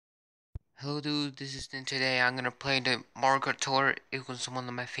Hello dude, this is Din. Today I'm gonna play the Mario Kart Tour. It's one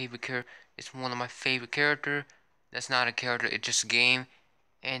of my favorite character. That's not a character, it's just a game.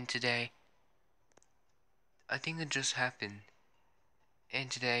 And today I think it just happened.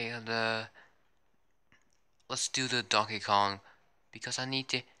 And today let's do the Donkey Kong because I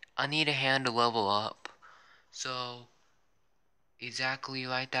need a hand to level up. So exactly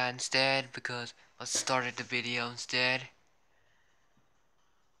like that instead, because let's start the video instead.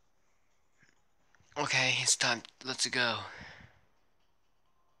 Okay, it's time. Let's go.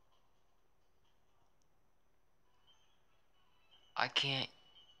 I can't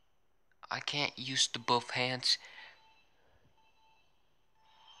I can't use the both hands.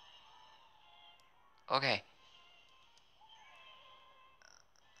 Okay.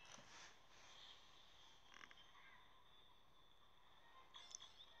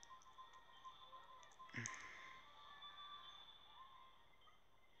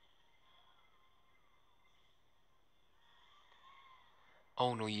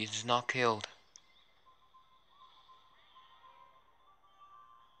 Oh no, he's not killed.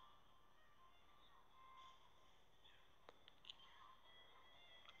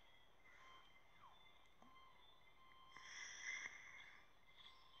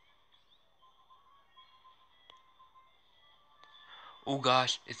 Oh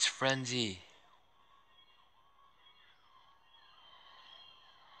gosh, it's Frenzy.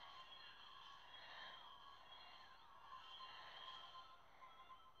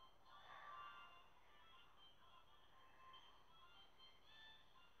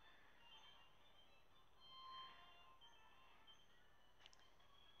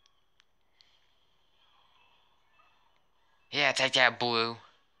 Yeah, take that, Blue.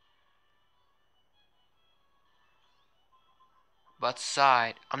 But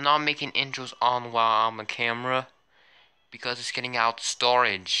side, I'm not making intros on while I'm on camera because it's getting out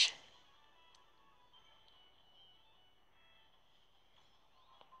storage.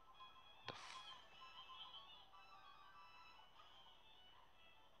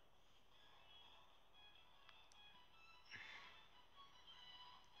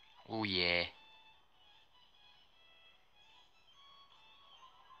 Oh yeah.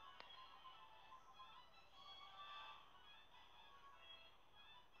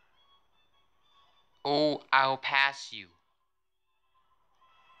 Oh, I'll pass you.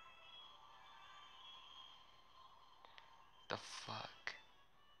 The fuck?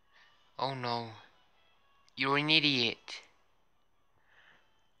 Oh no. You're an idiot.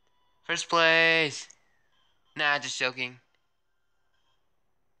 First place. Nah, just joking.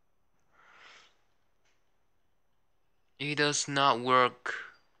 It does not work.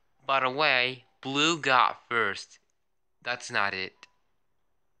 By the way, Blue got first. That's not it.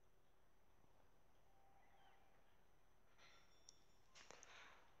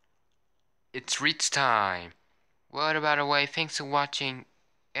 It's reach time. Well, by the way, thanks for watching.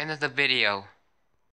 End of the video.